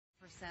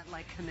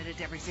like committed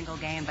to every single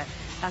game, but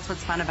that's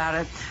what's fun about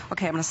it.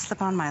 Okay, I'm going to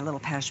slip on my little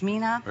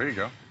pashmina. There you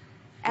go.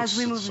 As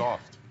we move.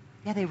 Soft.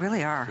 Yeah, they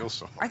really are. Feel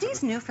soft. Are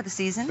these new for the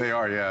season? They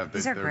are, yeah.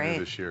 These are they're great.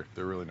 New this year.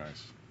 They're really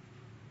nice.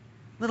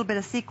 A little bit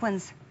of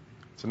sequins.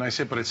 It's a nice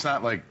hit, but it's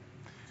not like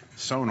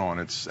sewn on.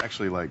 It's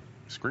actually like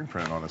screen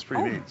printed on. It's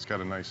pretty neat. It's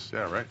got a nice,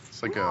 yeah, right?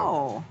 It's like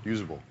a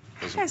usable.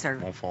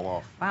 Won't fall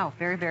off. Wow,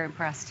 very, very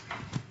impressed.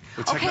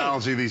 The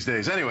technology these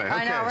days. Anyway, okay,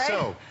 I know,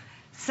 right?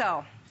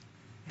 So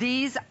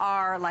these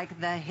are like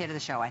the hit of the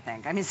show, I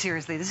think. I mean,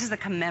 seriously, this is the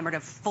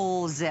commemorative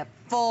FullZip,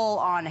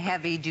 full-on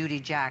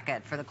heavy-duty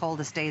jacket for the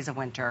coldest days of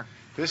winter.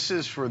 This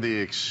is for the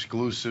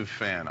exclusive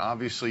fan.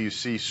 Obviously, you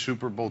see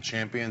Super Bowl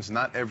champions.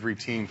 Not every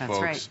team,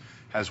 folks,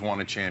 has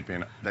won a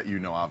champion that you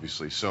know,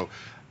 obviously. So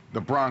the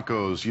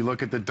Broncos, you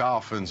look at the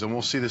Dolphins, and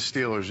we'll see the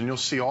Steelers, and you'll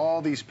see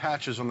all these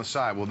patches on the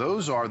side. Well,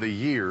 those are the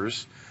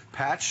years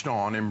patched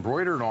on,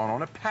 embroidered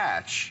on a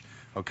patch,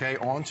 okay,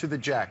 onto the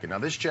jacket. Now,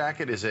 this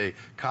jacket is a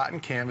cotton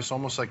canvas,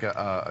 almost like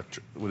what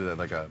is that,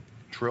 like a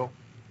twill,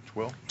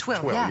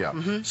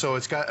 yeah. So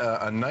it's got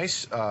a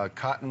nice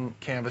cotton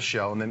canvas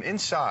shell, and then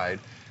inside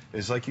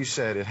is, like you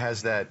said, it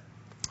has that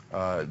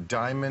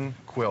diamond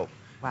quilt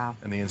on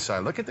the inside.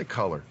 Look at the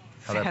color,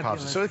 how that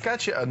pops. So it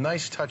got you a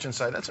nice touch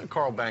inside. That's what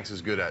Carl Banks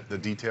is good at, the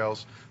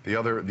details, the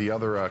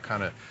other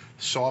kind of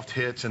soft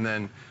hits, and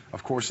then,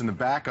 of course, in the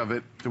back of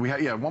it, we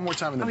have, one more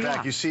time in the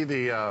back, you see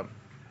the,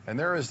 and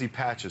there is the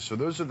patches. So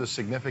those are the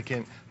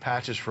significant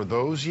patches for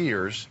those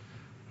years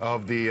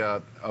of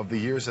the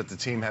years that the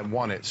team had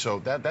won it. So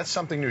that's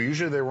something new.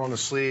 Usually they were on the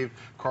sleeve.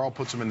 Carl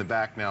puts them in the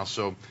back now.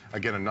 So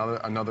again,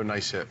 another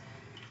nice hit.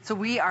 So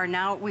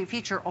we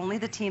feature only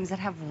the teams that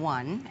have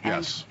won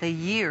and the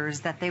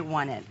years that they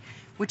won it,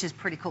 which is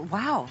pretty cool.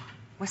 Wow,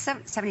 was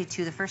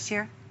 72 the first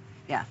year?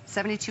 Yeah,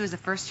 72 is the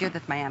first year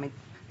that Miami.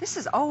 This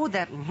is Okay,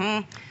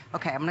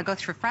 I'm gonna go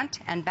through front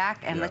and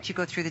back and let you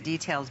go through the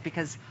details,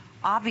 because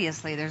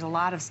obviously there's a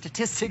lot of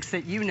statistics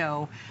that you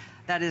know.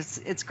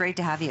 It's great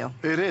to have you.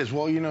 It is.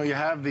 Well, you know, you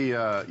have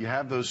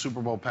those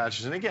Super Bowl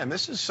patches, and again,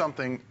 this is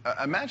something.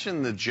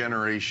 Imagine the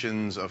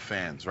generations of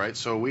fans, right?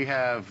 So we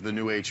have the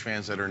new age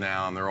fans that are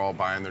now, and they're all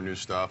buying their new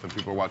stuff, and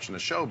people are watching the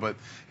show. But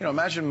you know,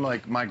 imagine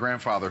like my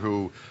grandfather,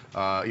 who,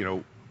 you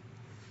know,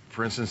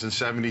 for instance, in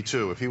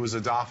 '72, if he was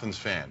a Dolphins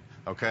fan,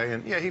 okay,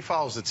 and yeah, he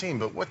follows the team,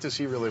 but what does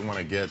he really want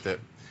to get that,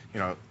 you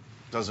know,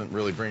 doesn't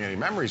really bring any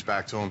memories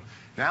back to him?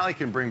 Now he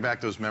can bring back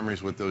those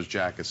memories with those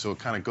jackets. So it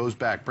kind of goes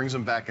back, brings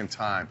them back in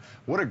time.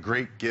 What a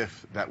great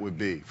gift that would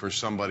be for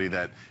somebody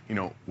that, you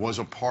know, was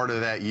a part of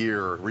that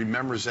year, or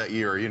remembers that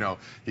year. You know,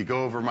 you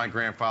go over my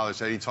grandfather's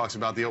head, he talks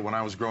about when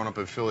I was growing up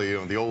in Philly, you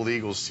know, the old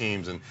Eagles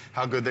teams and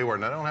how good they were.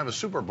 And I don't have a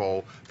Super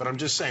Bowl, but I'm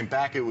just saying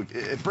back,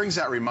 it brings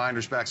that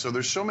reminders back. So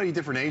there's so many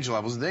different age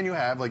levels. And then you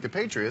have, like the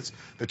Patriots,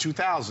 the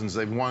 2000s,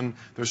 they've won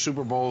their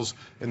Super Bowls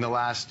in the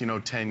last,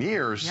 10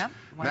 years. Yep.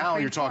 Now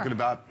you're talking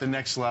about the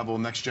next level,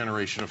 next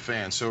generation of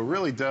fans. So it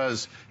really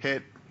does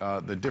hit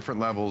the different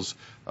levels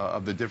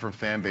of the different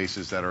fan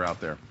bases that are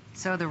out there.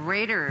 So the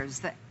Raiders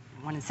that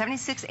won in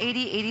 76,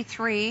 80,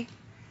 83.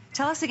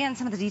 Tell us again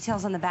some of the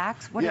details on the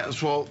backs.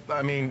 Yes, well,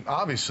 I mean,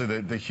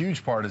 obviously the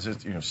huge part is that,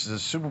 this is a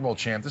Super Bowl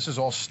champ. This is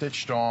all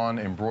stitched on,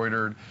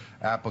 embroidered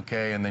applique,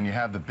 and then you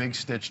have the big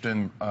stitched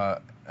in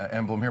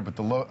emblem here. But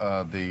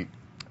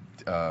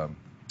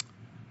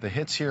the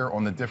hits here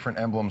on the different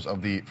emblems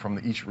of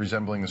each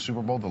resembling the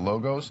Super Bowl, the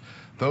logos,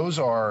 those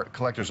are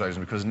collector's items,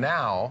 because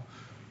now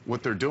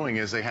what they're doing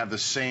is they have the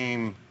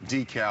same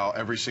decal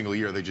every single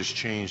year. They just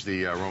change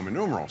the Roman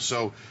numerals.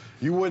 So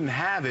you wouldn't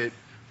have it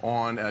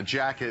on a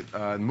jacket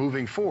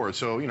moving forward.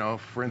 So,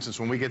 for instance,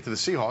 when we get to the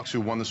Seahawks,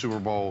 who won the Super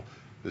Bowl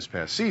this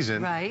past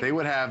season, they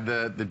would have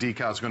the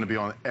decals going to be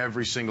on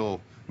every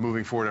single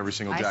moving forward, every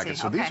single jacket.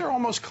 So these are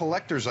almost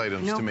collector's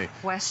items to me. No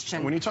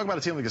question. When you talk about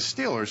a team like the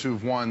Steelers,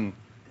 who've won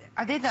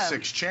Are they the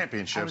 6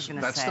 championships,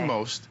 that's the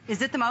most.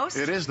 Is it the most?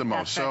 It is the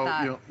most.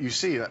 So you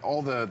see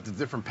all the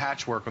different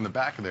patchwork on the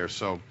back of there.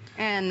 So.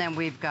 And then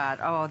we've got,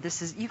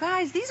 you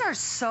guys, these are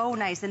so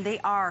nice, and they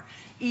are,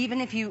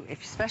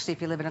 especially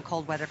if you live in a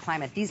cold weather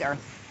climate, these are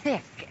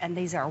thick and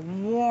these are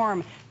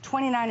warm,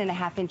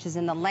 29.5 inches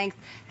in the length.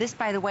 This,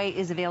 by the way,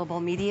 is available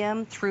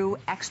medium through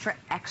extra,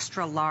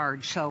 extra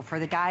large. So for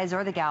the guys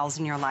or the gals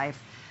in your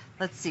life,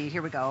 let's see,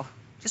 here we go.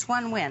 Just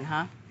one win,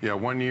 huh? Yeah,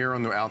 1 year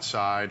on the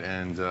outside,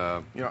 and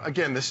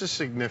again, this is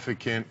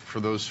significant for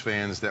those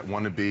fans that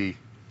want to be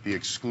the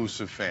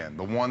exclusive fan,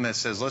 the one that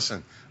says,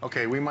 listen,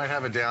 okay, we might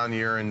have a down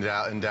year in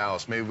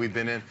Dallas. Maybe we've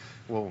been in,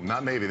 well,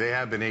 not maybe, they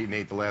have been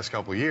 8-8 the last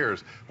couple of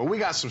years, but we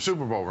got some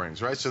Super Bowl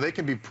rings, right? So they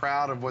can be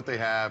proud of what they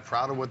have,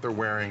 proud of what they're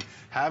wearing,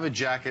 have a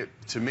jacket.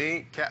 To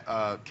me,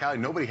 Callie,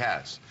 nobody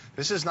has.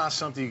 This is not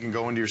something you can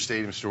go into your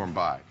stadium store and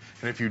buy.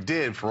 And if you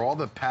did, for all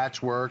the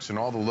patchworks and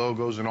all the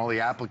logos and all the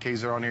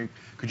appliques that are on here,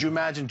 could you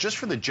imagine just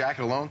for the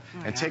jacket alone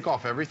and take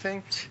off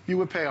everything, you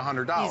would pay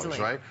 $100,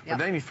 right? But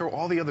then you throw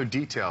all the other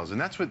details, and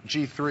that's what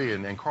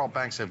G3 and Carl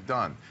Banks have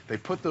done. They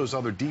put those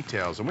other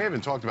details, and we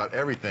haven't talked about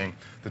everything.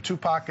 The 2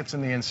 pockets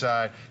in the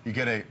inside, you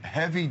get a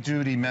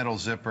heavy-duty metal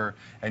zipper,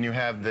 and you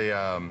have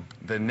the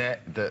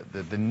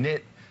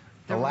knit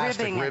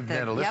elastic rib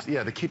net,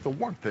 yeah, to keep the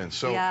warmth in.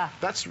 So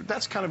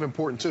that's kind of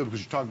important too, because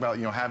you talk about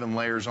having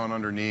layers on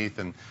underneath,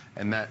 and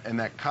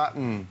that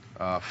cotton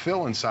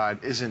fill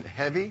inside isn't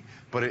heavy,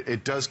 but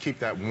it does keep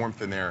that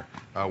warmth in there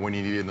when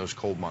you need it in those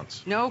cold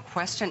months. No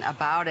question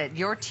about it.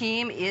 Your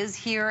team is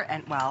here,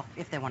 and well,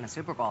 if they won a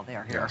Super Bowl,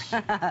 they're here.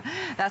 Yes.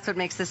 That's what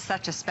makes this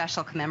such a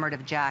special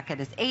commemorative jacket.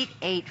 It's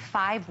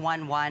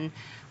 88511.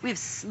 We've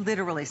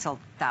literally sold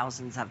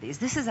thousands of these.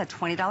 This is a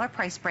 $20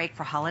 price break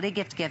for holiday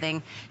gift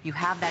giving. You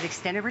have that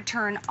extended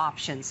return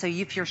option. So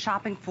if you're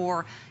shopping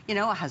for,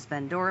 a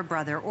husband or a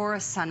brother or a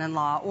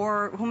son-in-law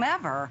or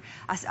whomever,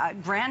 a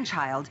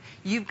grandchild,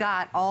 you've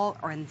got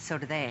and so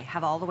do they,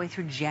 have all the way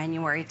through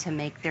January to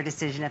make their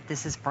decision if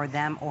this is for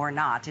them or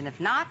not. And if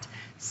not,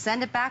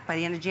 send it back by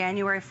the end of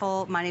January,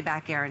 full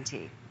money-back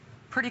guarantee.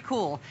 Pretty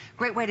cool.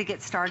 Great way to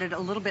get started a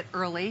little bit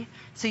early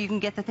so you can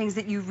get the things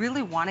that you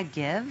really want to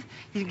give.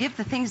 You give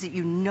the things that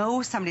you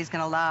know somebody's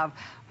going to love.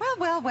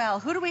 Well,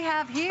 who do we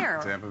have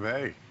here? Tampa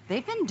Bay.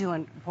 They've been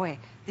doing, boy,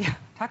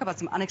 talk about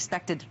some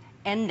unexpected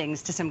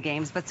endings to some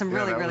games, but some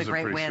really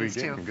great wins,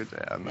 too. Good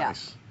to have.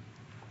 Nice. Yeah.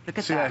 Look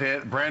at See that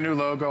hit? Brand new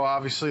logo,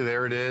 obviously.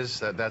 There it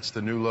is. That's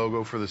the new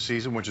logo for the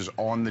season, which is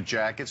on the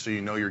jacket, so you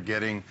know you're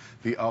getting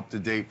the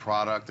up-to-date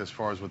product as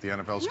far as what the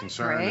NFL is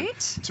concerned. Great.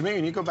 To me,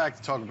 when you go back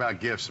to talk about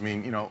gifts, I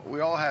mean, we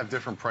all have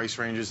different price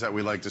ranges that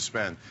we like to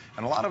spend,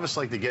 and a lot of us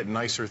like to get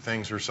nicer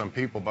things for some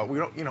people, but we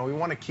don't. We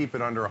want to keep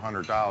it under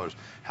 $100.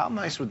 How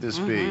nice would this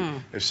be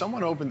if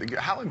someone opened?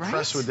 How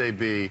impressed would they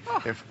be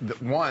if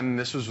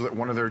this was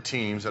one of their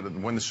teams that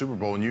won the Super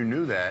Bowl, and you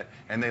knew that,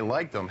 and they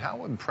liked them?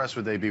 How impressed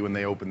would they be when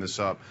they opened this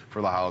up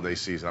for the holiday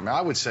season? I mean,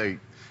 I would say,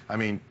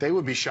 they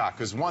would be shocked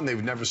because, one,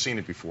 they've never seen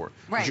it before.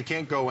 Right. You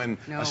can't go in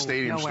a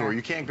stadium store.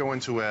 You can't go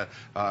into a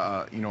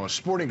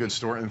sporting goods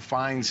store and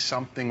find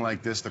something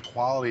like this, the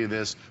quality of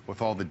this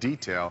with all the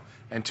detail.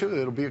 And two,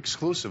 it'll be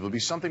exclusive. It'll be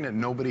something that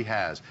nobody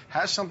has.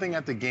 Has something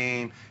at the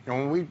game.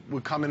 When we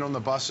would come in on the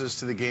buses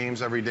to the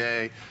games every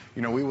day,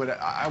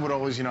 I would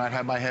always, I'd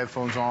have my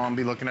headphones on,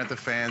 be looking at the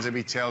fans, they'd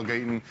be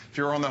tailgating. If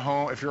you're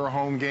a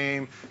home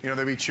game,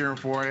 they'd be cheering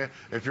for you.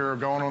 If you're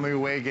going on the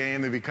away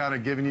game, they'd be kind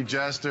of giving you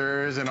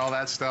gestures and all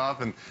that stuff,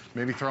 and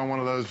maybe throwing one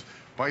of those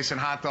bison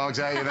hot dogs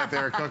at you that they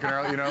were cooking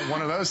early,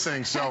 one of those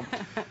things. So,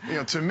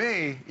 to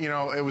me,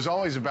 it was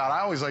always about,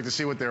 I always like to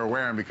see what they were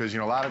wearing because,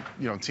 a lot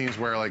of, teams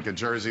wear like a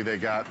jersey they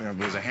got,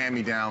 there's a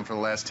hand-me-down for the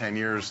last 10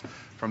 years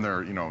from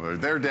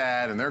their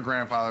dad and their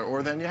grandfather,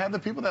 or then you have the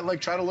people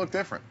that try to look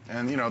different.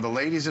 And, the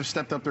ladies have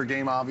stepped up their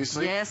game,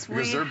 obviously. Yes,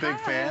 because they're big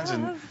fans,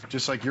 and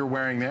just like you're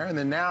wearing there. And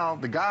then now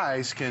the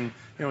guys can,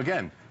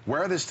 again,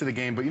 wear this to the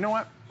game, but you know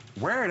what?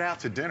 Wear it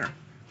out to dinner.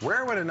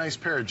 Wear it with a nice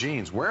pair of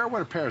jeans. Wear it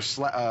with a pair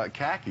of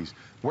khakis.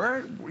 Wear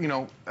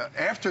it,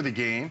 after the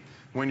game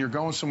when you're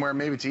going somewhere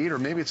maybe to eat, or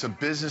maybe it's a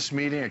business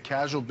meeting, a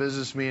casual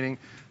business meeting.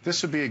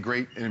 This would be a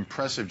great and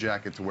impressive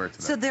jacket to wear to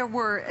that. So there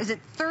were,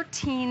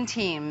 13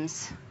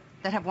 teams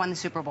that have won the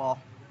Super Bowl?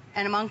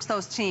 And amongst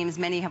those teams,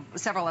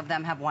 several of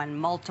them have won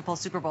multiple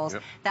Super Bowls.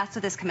 Yep. That's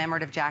what this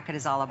commemorative jacket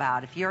is all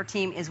about. If your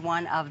team is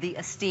one of the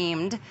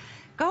esteemed,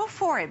 go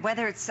for it,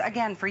 whether it's,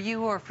 again, for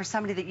you or for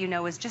somebody that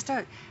is just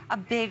a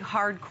big,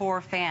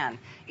 hardcore fan.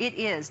 It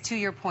is, to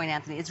your point,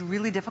 Anthony, it's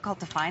really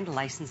difficult to find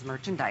licensed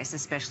merchandise,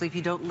 especially if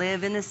you don't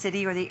live in the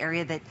city or the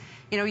area that,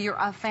 you're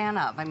a fan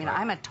of. I mean, right.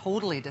 I'm a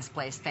totally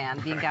displaced fan,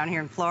 being down here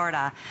in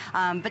Florida.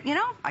 But,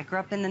 I grew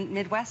up in the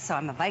Midwest, so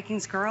I'm a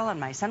Vikings girl, and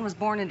my son was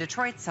born in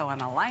Detroit, so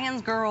I'm a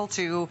Lions girl,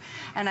 too.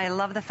 And I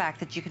love the fact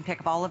that you can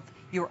pick up all of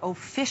your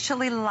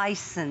officially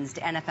licensed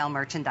NFL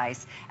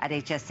merchandise at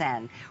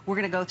HSN. We're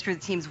going to go through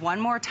the teams one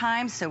more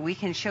time so we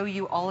can show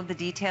you all of the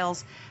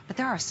details, but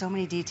there are so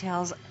many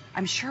details.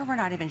 I'm sure we're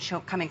not even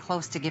coming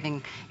close to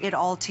giving it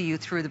all to you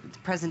through the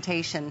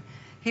presentation.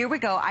 Here we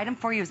go. Item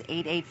for you is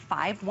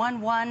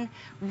 88511.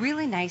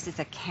 Really nice. It's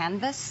a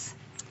canvas.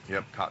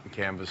 Yep, cotton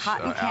canvas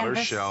outer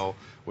shell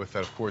with,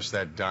 of course,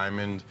 that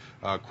diamond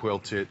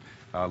quilted,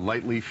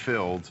 lightly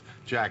filled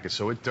jacket.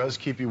 So it does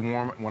keep you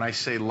warm. When I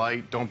say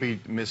light, don't be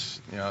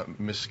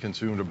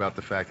misconstrued about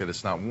the fact that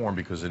it's not warm,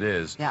 because it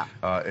is. Yeah.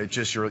 It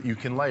just, you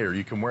can layer.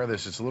 You can wear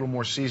this. It's a little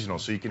more seasonal,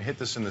 so you can hit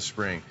this in the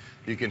spring.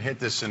 You can hit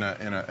this in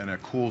a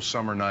cool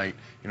summer night.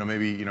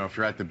 Maybe if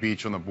you're at the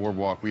beach on the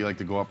boardwalk. We like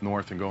to go up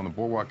north and go on the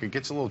boardwalk. It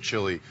gets a little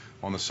chilly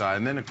on the side.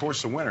 And then, of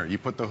course, the winter. You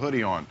put the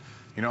hoodie on.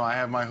 I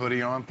have my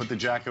hoodie on, put the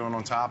jacket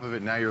on top of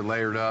it. Now you're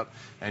layered up,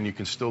 and you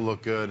can still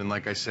look good. And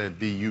like I said,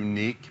 be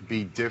unique,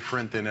 be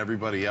different than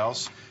everybody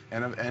else,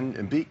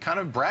 and be kind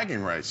of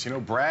bragging rights.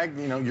 Brag.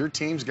 Your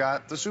team's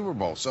got the Super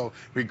Bowl. So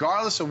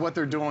regardless of what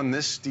they're doing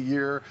this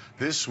year,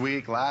 this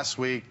week, last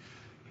week,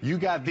 you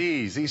got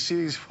these. See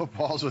these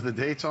footballs with the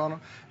dates on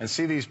them, and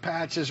see these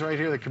patches right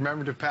here, the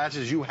commemorative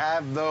patches. You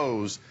have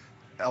those.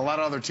 A lot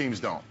of other teams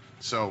don't.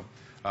 So.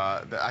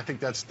 I think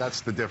that's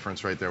the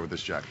difference right there with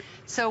this jacket.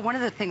 So one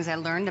of the things I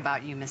learned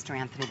about you, Mr.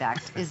 Anthony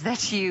Beck, is that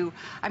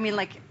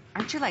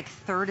aren't you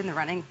third in the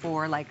running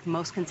for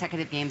most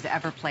consecutive games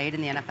ever played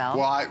in the NFL?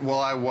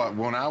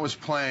 When I was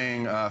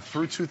playing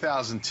through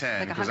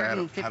 2010,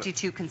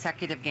 152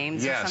 consecutive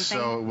games or something?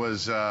 Yeah, so it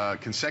was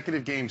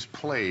consecutive games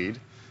played.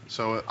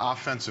 So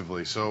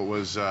offensively, so it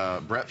was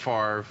Brett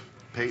Favre,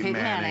 Peyton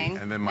Manning,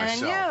 and then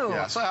myself. And you.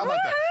 Yeah, so how about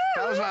that?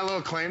 That was my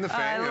little claim to fame.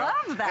 I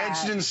love that.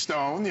 Edged in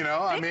stone, you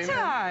know. Big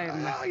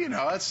time. You know,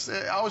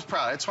 I was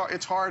proud.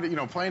 It's hard, you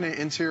know, playing an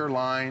interior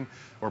line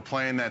or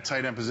playing that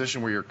tight end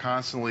position where you're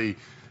constantly,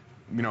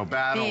 you know,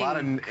 battling a lot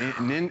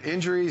of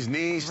injuries,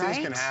 knees, things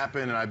can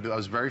happen, and I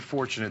was very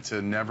fortunate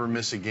to never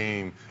miss a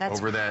game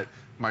over that.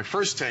 My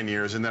first 10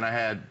 years, and then I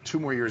had 2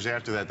 more years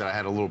after that I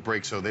had a little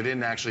break. So I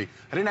didn't actually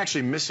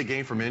miss a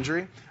game from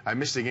injury. I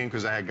missed a game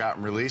because I had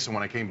gotten released, and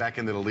when I came back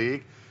into the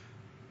league,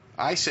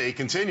 I say it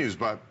continues,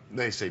 but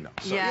they say no.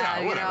 So, yeah,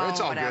 you know, whatever. It's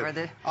all whatever.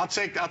 good. I'll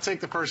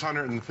take the first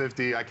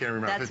 150. I can't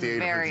remember,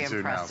 58 or 52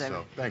 impressive. now.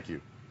 So thank you.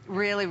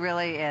 Really,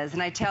 really is.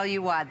 And I tell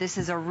you what, this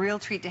is a real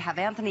treat to have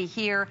Anthony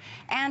here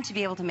and to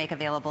be able to make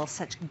available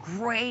such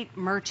great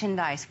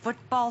merchandise.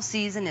 Football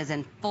season is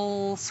in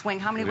full swing.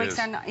 How many weeks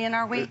are in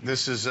our week?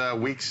 This is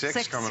week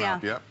 6 coming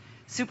up. Yep.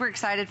 Super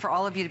excited for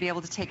all of you to be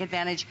able to take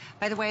advantage.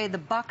 By the way, the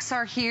Bucks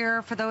are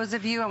here for those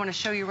of you. I want to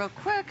show you real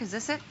quick. Is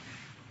this it?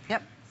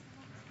 Yep.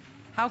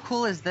 How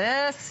cool is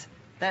this?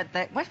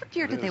 What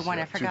year did they win?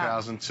 I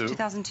forgot. 2002.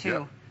 2002.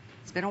 Yep.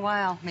 It's been a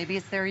while. Maybe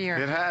it's their year.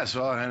 It has.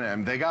 Well,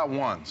 and they got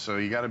one, so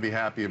you got to be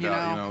happy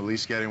about, you know, at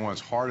least getting one.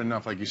 It's hard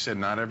enough, like you said,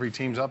 not every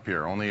team's up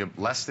here. Only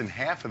less than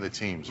half of the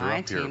teams are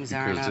up here. My teams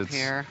aren't up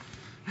here.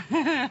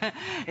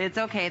 It's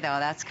okay though.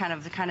 That's kind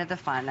of the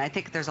fun. I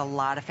think there's a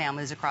lot of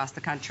families across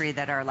the country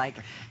that are like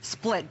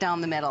split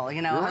down the middle.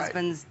 You know,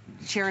 husband's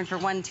cheering for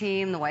one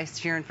team, the wife's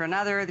cheering for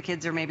another, the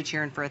kids are maybe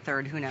cheering for a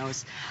third. Who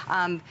knows?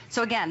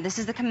 So again, this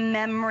is the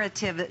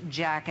commemorative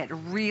jacket.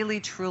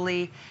 Really,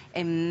 truly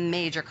a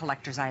major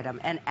collector's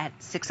item. And at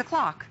 6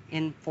 o'clock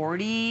in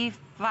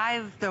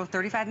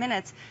 35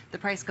 minutes, the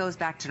price goes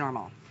back to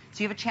normal.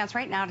 So you have a chance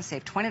right now to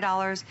save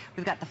 $20.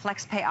 We've got the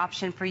flex pay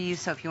option for you.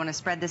 So if you want to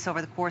spread this over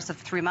the course of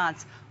 3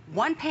 months,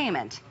 one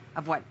payment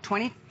of what,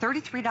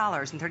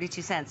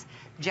 $33.32,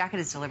 the jacket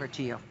is delivered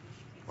to you.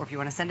 Or if you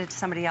want to send it to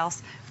somebody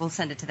else, we'll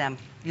send it to them.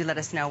 You let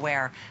us know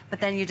where.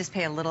 But then you just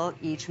pay a little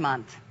each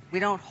month.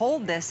 We don't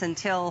hold this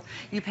until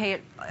you pay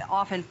it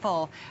off in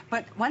full.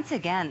 But once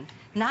again,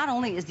 not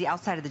only is the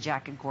outside of the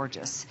jacket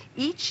gorgeous,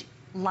 each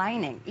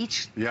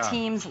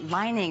team's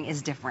lining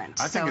is different.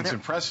 I think it's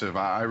impressive.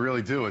 I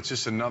really do. It's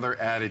just another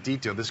added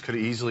detail. This could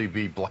easily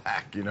be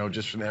black, you know,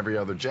 just from every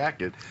other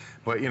jacket.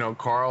 But, you know,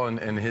 Carl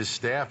and his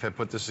staff have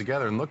put this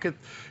together. And look at,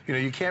 you know,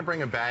 you can't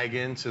bring a bag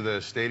into the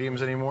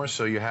stadiums anymore.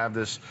 So you have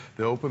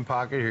the open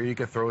pocket here. You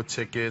can throw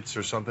tickets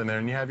or something there.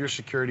 And you have your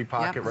security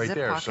pocket right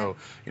there. Pocket. So,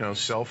 you know,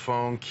 cell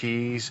phone,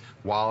 keys,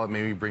 wallet,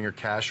 maybe bring your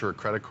cash or a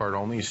credit card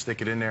only. You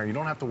stick it in there. You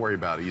don't have to worry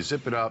about it. You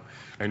zip it up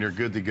and you're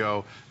good to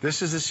go.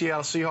 This is the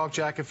Seattle Seahawks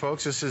jacket,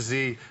 folks. This is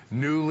the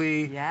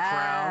newly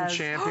crowned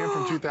champion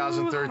from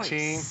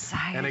 2013. Ooh,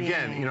 and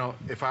again, you know,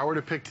 if I were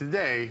to pick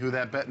today who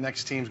that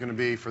next team's going to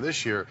be for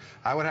this year,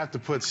 I would have to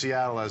put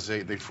Seattle as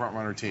the front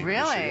runner team.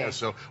 Really? Yeah,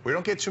 so we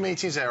don't get too many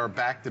teams that are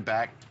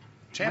back-to-back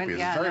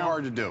champions. It's very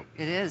hard to do.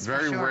 It is.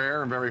 Very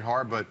rare and very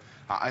hard, but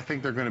I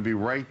think they're going to be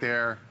right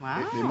there.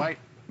 Wow. They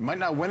might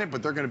not win it,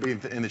 but they're going to be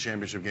in the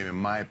championship game, in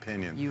my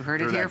opinion. You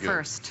heard it here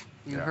first.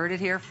 You heard it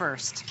here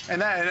first.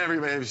 And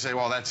everybody would say,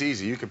 well, that's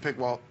easy. You can pick.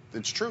 Well,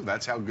 it's true.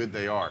 That's how good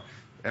they are.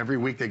 Every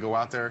week they go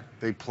out there,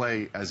 they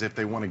play as if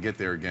they want to get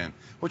there again,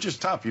 which is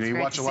tough. You know, you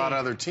watch a lot of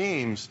other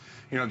teams,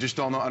 you know, just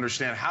don't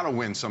understand how to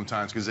win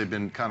sometimes because they've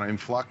been kind of in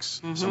flux,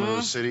 some of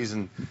those cities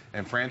and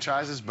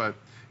franchises. But,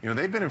 you know,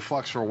 they've been in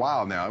flux for a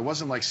while now. It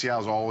wasn't like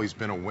Seattle's always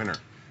been a winner.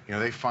 You know,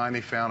 they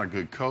finally found a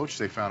good coach.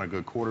 They found a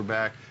good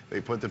quarterback.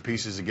 They put the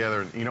pieces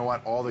together. And you know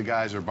what? All the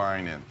guys are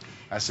buying in.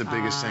 That's the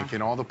biggest thing.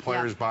 Can all the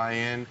players buy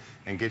in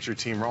and get your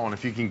team rolling?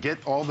 If you can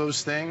get all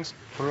those things,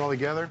 put it all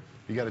together,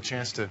 you got a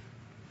chance to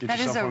That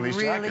is a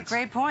really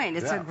great point.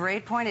 It's a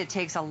great point. It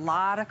takes a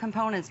lot of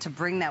components to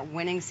bring that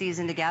winning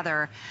season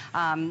together.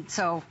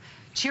 So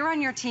cheer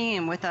on your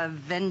team with a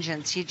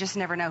vengeance. You just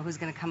never know who's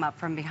going to come up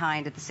from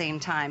behind at the same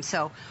time.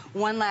 So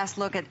one last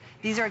look at,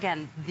 these are,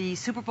 again, the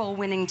Super Bowl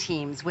winning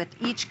teams with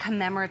each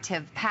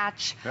commemorative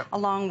patch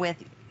along with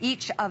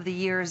each of the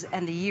years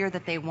and the year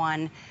that they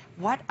won.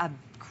 What a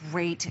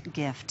great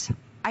gift.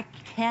 I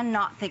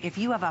cannot think, if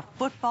you have a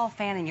football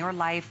fan in your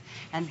life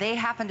and they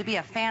happen to be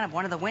a fan of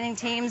one of the winning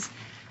teams,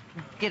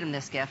 get them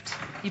this gift.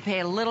 You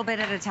pay a little bit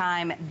at a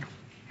time,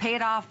 pay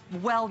it off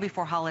well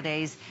before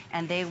holidays,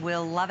 and they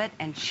will love it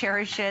and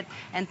cherish it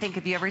and think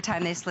of you every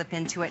time they slip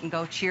into it and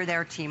go cheer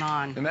their team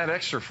on. And that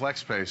extra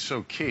flex pay is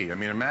so key. I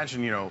mean,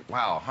 imagine, you know,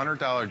 wow,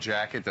 $100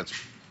 jacket that's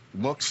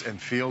looks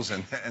and feels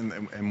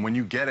and when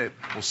you get it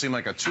will seem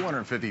like a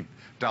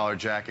 $250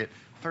 jacket.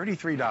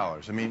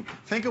 $33. I mean,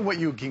 think of what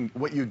you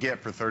get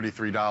for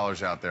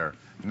 $33 out there.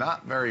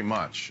 Not very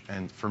much.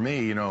 And for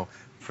me, you know,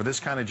 for this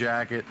kind of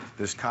jacket,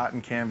 this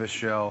cotton canvas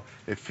shell,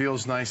 it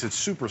feels nice. It's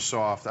super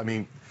soft. I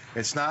mean,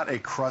 it's not a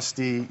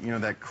crusty, you know,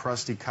 that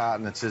crusty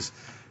cotton. It's just,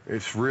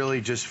 it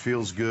really just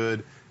feels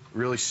good.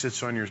 Really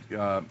sits on your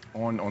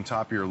on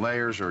top of your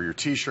layers or your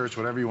T-shirts,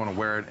 whatever you want to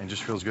wear it, and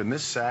just feels good. And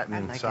this satin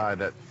inside,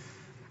 that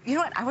You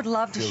know what? I would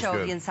love to Feels show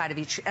good. the inside of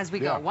each as we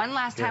go. One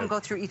last time, go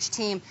through each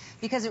team,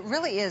 because it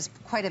really is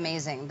quite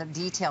amazing, the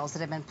details that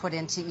have been put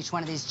into each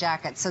one of these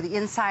jackets. So the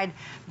inside,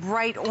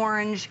 bright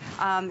orange.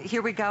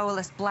 Here we go.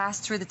 Let's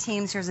blast through the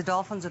teams. Here's the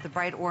Dolphins with the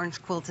bright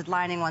orange quilted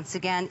lining once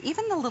again.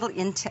 Even the little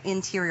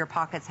interior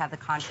pockets have the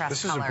contrast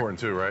This color. is important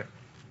too, right?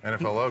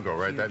 NFL logo,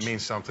 right? Huge. That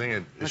means something.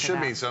 It should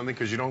mean something,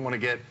 because you don't want to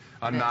get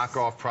a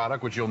knockoff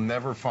product, which you'll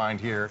never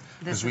find here,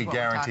 because we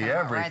guarantee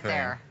everything. Right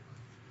there.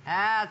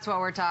 That's what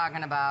we're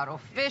talking about.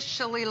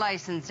 Officially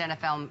licensed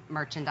NFL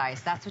merchandise.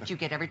 That's what you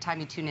get every time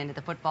you tune into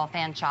the Football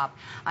Fan Shop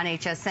on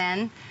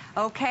HSN.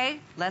 Okay,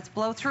 let's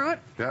blow through it.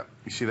 Yep.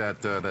 You see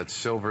that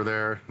silver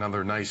there?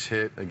 Another nice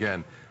hit.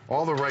 Again,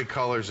 all the right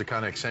colors to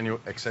kind of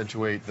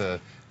accentuate the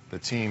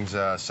team's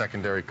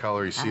secondary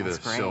color. You see the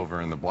silver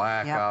and the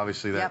black.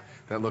 Obviously, that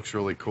looks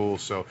really cool.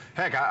 So,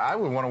 heck, I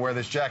would want to wear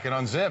this jacket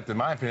unzipped, in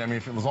my opinion. I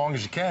mean, as long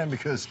as you can,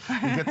 because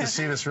you get to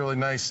see this really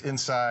nice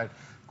inside.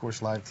 Of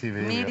course, live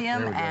TV.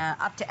 Medium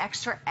up to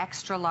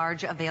extra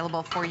large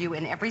available for you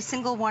in every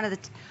single one of the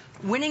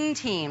winning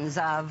teams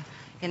of,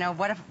 you know,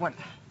 what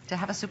to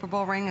have a Super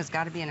Bowl ring has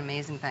got to be an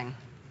amazing thing.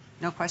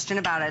 No question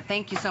about it.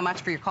 Thank you so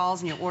much for your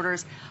calls and your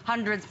orders.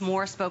 Hundreds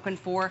more spoken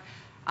for.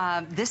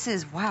 This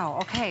is, wow,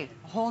 okay,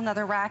 a whole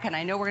nother rack, and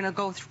I know we're going to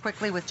go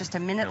quickly with just a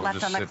minute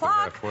left on the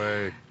clock.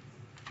 Halfway.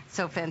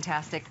 So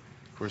fantastic.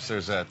 Of course,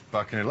 there's that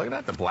Buccaneer. Look at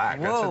that, the black.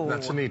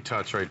 That's a neat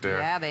touch right there.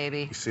 Yeah,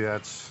 baby. You see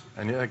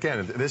and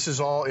again, this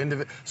is all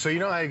individual. So you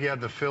know how you have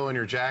the fill in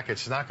your jacket?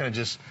 It's not going to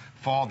just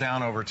fall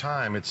down over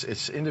time.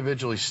 It's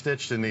individually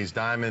stitched in these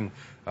diamond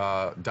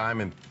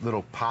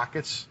little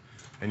pockets,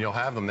 and you'll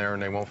have them there,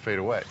 and they won't fade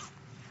away.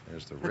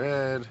 There's the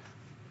red.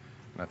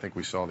 And I think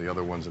we saw the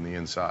other ones on the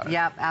inside.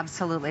 Yep,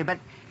 absolutely. But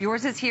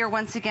yours is here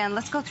once again.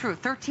 Let's go through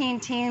 13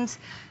 teams.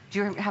 Do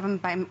you have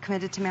them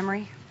committed to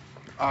memory?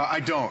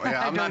 I don't.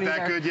 Yeah, I'm not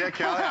that good yet,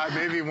 Callie.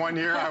 Maybe one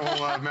year I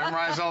will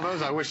memorize all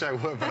those. I wish I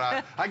would,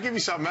 but I give you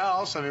something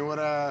else. I mean,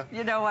 what?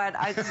 You know what?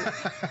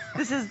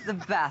 This is the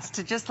best.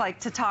 To just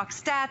like to talk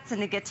stats and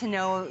to get to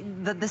know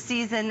the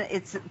season.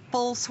 It's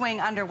full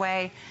swing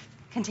underway.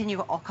 Continue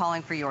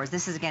calling for yours.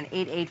 This is, again,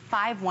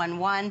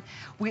 88511.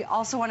 We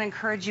also want to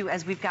encourage you,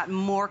 as we've got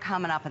more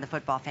coming up in the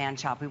Football Fan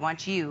Shop. We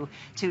want you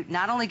to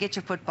not only get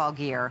your football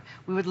gear,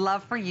 we would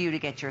love for you to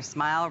get your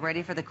smile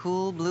ready for the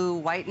cool blue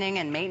whitening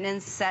and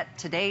maintenance set.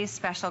 Today's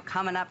special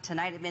coming up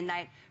tonight at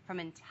midnight from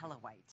IntelliWhite.